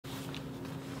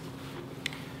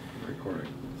recording.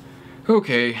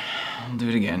 Okay, I'll do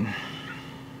it again.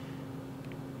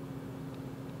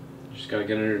 You just gotta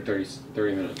get under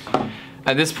 30 minutes.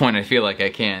 At this point, I feel like I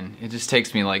can. It just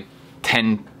takes me like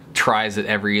 10 tries at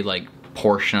every like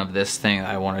portion of this thing that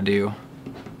I want to do.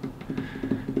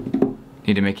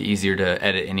 Need to make it easier to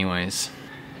edit anyways.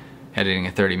 Editing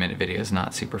a 30-minute video is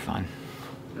not super fun.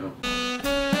 No.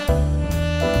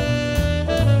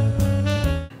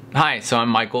 Hi, so I'm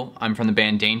Michael. I'm from the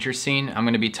band Danger Scene. I'm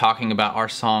going to be talking about our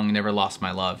song, Never Lost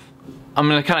My Love. I'm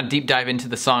going to kind of deep dive into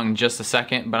the song in just a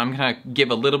second, but I'm going to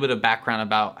give a little bit of background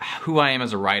about who I am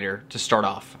as a writer to start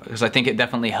off, because I think it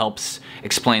definitely helps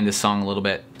explain this song a little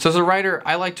bit. So as a writer,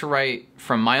 I like to write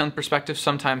from my own perspective,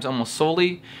 sometimes almost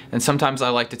solely, and sometimes I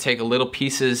like to take a little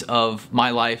pieces of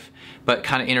my life, but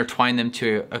kind of intertwine them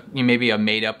to maybe a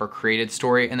made up or created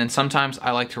story. And then sometimes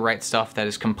I like to write stuff that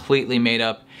is completely made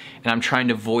up and I'm trying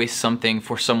to voice something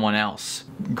for someone else.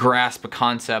 Grasp a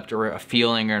concept or a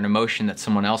feeling or an emotion that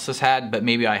someone else has had, but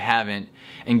maybe I haven't,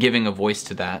 and giving a voice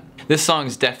to that. This song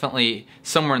is definitely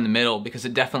somewhere in the middle because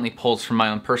it definitely pulls from my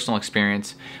own personal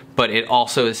experience, but it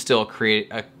also is still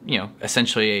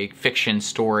essentially a fiction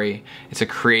story. It's a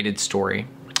created story.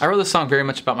 I wrote this song very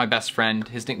much about my best friend.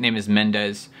 His nickname is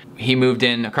Mendez. He moved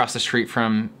in across the street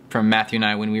from Matthew and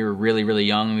I when we were really, really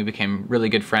young, and we became really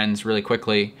good friends really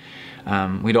quickly.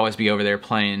 We'd always be over there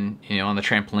playing, on the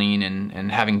trampoline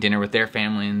and having dinner with their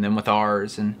family and then with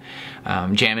ours, and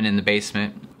jamming in the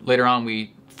basement. Later on,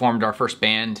 we formed our first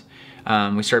band.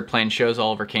 We started playing shows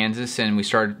all over Kansas, and we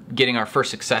started getting our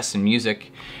first success in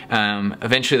music.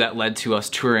 Eventually that led to us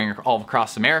touring all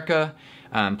across America,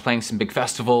 playing some big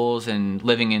festivals and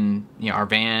living in our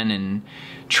van and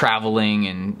traveling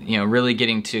and really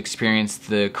getting to experience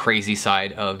the crazy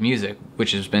side of music,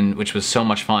 which was so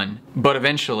much fun. But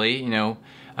eventually,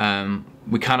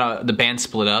 the band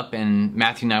split up, and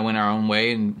Matthew and I went our own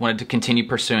way and wanted to continue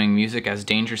pursuing music as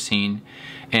Danger Scene.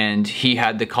 And he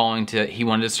had the calling he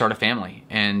wanted to start a family,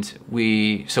 and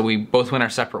so we both went our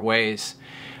separate ways.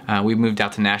 We moved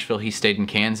out to Nashville, he stayed in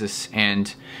Kansas,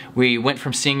 and we went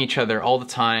from seeing each other all the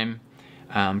time,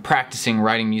 practicing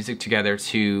writing music together,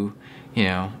 to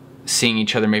seeing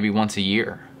each other maybe once a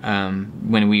year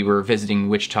when we were visiting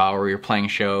Wichita, or we were playing a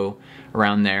show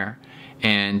around there.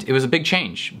 And it was a big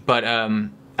change, but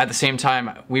at the same time,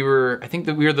 I think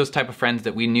that we were those type of friends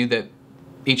that we knew that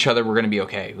each other were going to be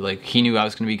okay. Like, he knew I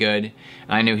was going to be good, and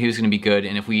I knew he was going to be good,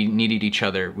 and if we needed each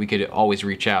other, we could always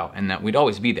reach out, and that we'd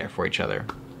always be there for each other.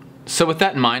 So with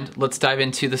that in mind, let's dive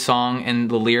into the song and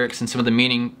the lyrics and some of the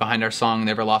meaning behind our song,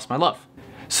 Never Lost My Love.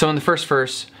 So in the first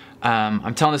verse,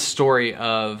 I'm telling the story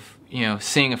of,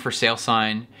 seeing a for sale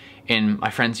sign in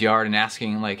my friend's yard and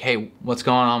asking like, hey, what's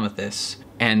going on with this?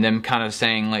 And them kind of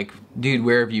saying like, dude,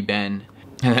 where have you been?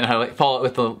 And then I follow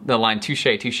it with the line, touche,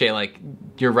 touche, like,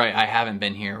 you're right, I haven't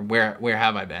been here. Where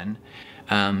have I been?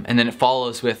 And then it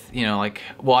follows with,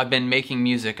 well, I've been making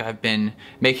music, I've been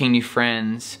making new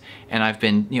friends, and I've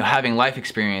been, having life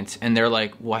experience. And they're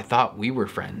like, well, I thought we were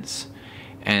friends.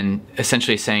 And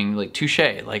essentially saying like, touche,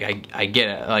 like, I get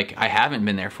it, like, I haven't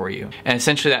been there for you. And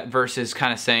essentially that verse is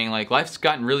kind of saying like, life's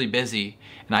gotten really busy,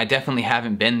 and I definitely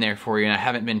haven't been there for you, and I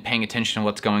haven't been paying attention to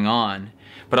what's going on.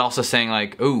 But also saying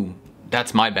like, ooh,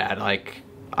 that's my bad, like,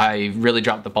 I really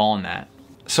dropped the ball on that.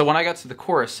 So when I got to the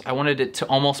chorus, I wanted it to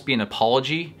almost be an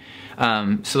apology.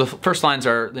 So the first lines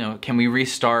are, can we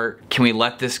restart? Can we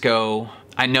let this go?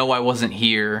 I know I wasn't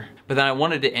here. But then I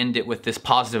wanted to end it with this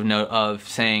positive note of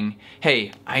saying,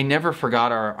 hey, I never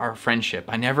forgot our friendship.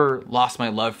 I never lost my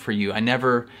love for you.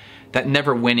 That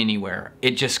never went anywhere.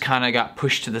 It just kind of got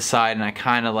pushed to the side, and I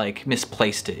kind of like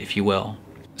misplaced it, if you will.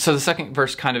 So the second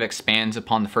verse kind of expands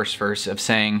upon the first verse of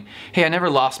saying, hey, I never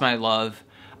lost my love.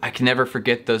 I can never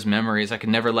forget those memories. I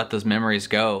can never let those memories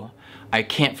go. I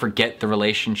can't forget the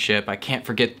relationship. I can't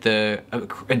forget the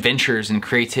adventures and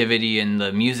creativity and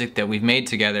the music that we've made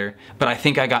together. But I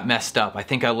think I got messed up. I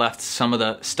think I left some of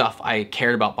the stuff I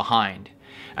cared about behind.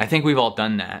 I think we've all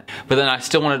done that. But then I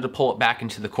still wanted to pull it back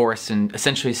into the chorus and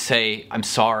essentially say, I'm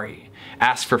sorry.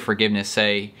 Ask for forgiveness.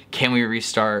 Say, can we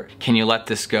restart? Can you let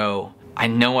this go? I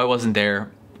know I wasn't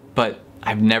there, but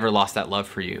I've never lost that love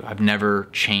for you. I've never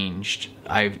changed.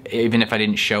 Even if I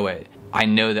didn't show it, I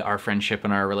know that our friendship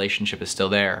and our relationship is still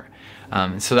there.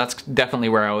 So that's definitely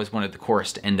where I always wanted the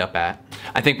chorus to end up at.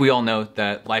 I think we all know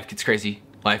that life gets crazy,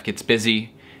 life gets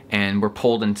busy, and we're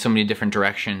pulled in so many different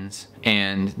directions.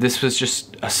 And this was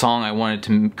just a song I wanted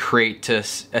to create to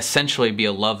essentially be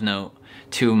a love note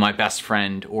to my best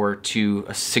friend, or to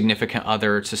a significant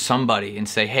other, to somebody, and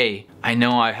say, hey, I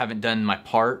know I haven't done my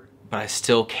part, but I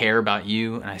still care about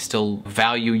you, and I still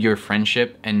value your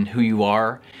friendship and who you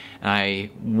are, and I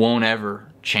won't ever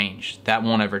change. That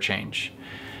won't ever change.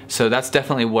 So that's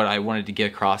definitely what I wanted to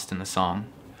get across in the song.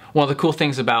 One of the cool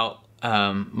things about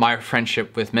my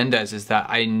friendship with Mendez is that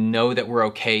I know that we're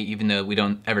okay even though we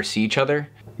don't ever see each other.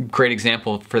 Great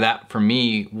example for that for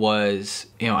me was,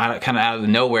 you know, kind of out of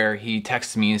nowhere, he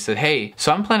texted me and said, hey,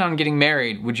 so I'm planning on getting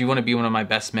married. Would you want to be one of my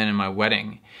best men in my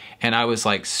wedding? And I was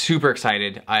like super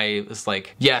excited. I was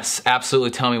like, yes,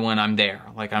 absolutely, tell me when I'm there.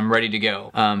 Like, I'm ready to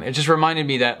go. It just reminded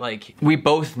me that like we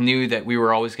both knew that we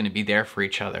were always going to be there for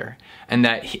each other, and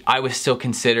that I was still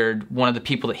considered one of the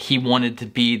people that he wanted to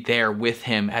be there with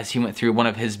him as he went through one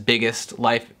of his biggest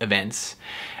life events.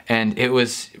 And it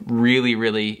was really,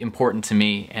 really important to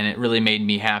me, and it really made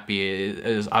me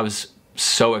happy. I was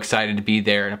so excited to be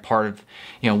there and a part of,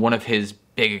 you know, one of his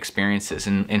big experiences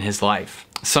in his life.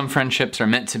 Some friendships are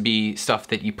meant to be stuff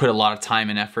that you put a lot of time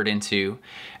and effort into,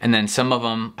 and then some of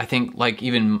them, I think, like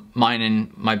even mine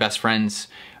and my best friends,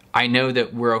 I know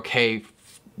that we're okay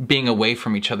being away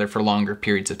from each other for longer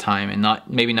periods of time and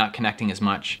maybe not connecting as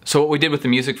much. So what we did with the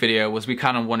music video was we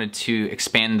kind of wanted to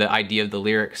expand the idea of the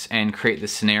lyrics and create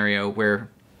this scenario where...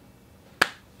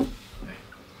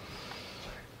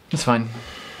 It's fine.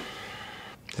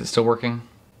 Is it still working?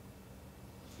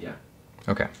 Yeah.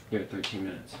 Okay. Give it 13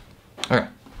 minutes. Okay.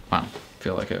 Wow. I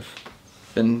feel like I've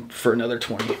been for another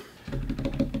 20.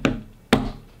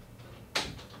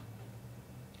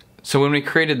 So when we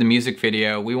created the music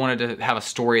video, we wanted to have a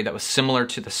story that was similar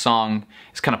to the song.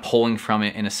 It's kind of pulling from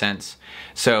it in a sense.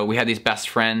 So we had these best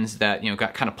friends that, you know,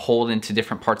 got kind of pulled into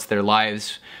different parts of their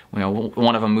lives. You know,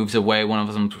 one of them moves away, one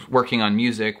of them's working on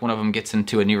music, one of them gets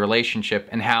into a new relationship,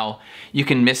 and how you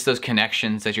can miss those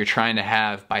connections that you're trying to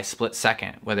have by a split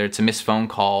second, whether it's a missed phone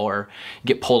call or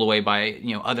get pulled away by,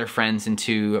 you know, other friends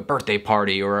into a birthday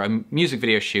party or a music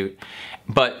video shoot.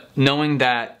 But knowing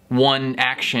that one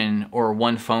action or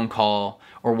one phone call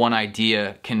or one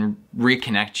idea can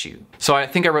reconnect you. So I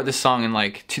think I wrote this song in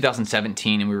like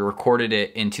 2017 and we recorded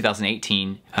it in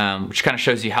 2018, which kind of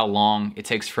shows you how long it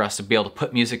takes for us to be able to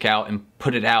put music out and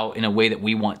put it out in a way that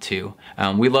we want to.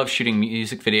 We love shooting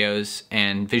music videos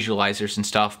and visualizers and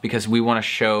stuff because we want to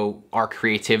show our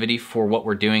creativity for what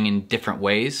we're doing in different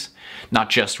ways, not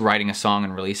just writing a song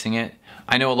and releasing it.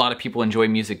 I know a lot of people enjoy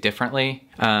music differently.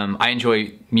 I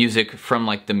enjoy music from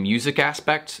like the music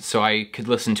aspect, so I could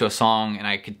listen to a song and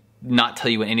I could not tell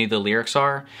you what any of the lyrics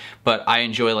are, but I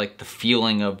enjoy like the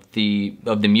feeling of the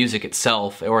music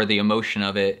itself or the emotion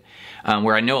of it.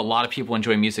 Where I know a lot of people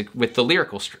enjoy music with the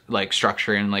lyrical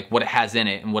structure and like what it has in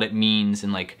it and what it means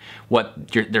and like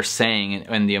what they're saying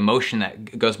and the emotion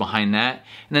that goes behind that.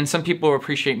 And then some people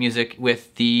appreciate music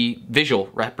with the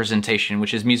visual representation,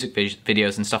 which is music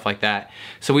videos and stuff like that.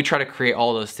 So we try to create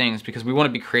all those things because we want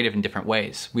to be creative in different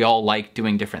ways. We all like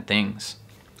doing different things.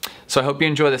 So I hope you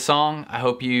enjoy the song. I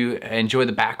hope you enjoy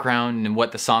the background and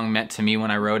what the song meant to me when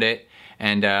I wrote it.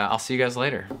 And I'll see you guys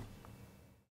later.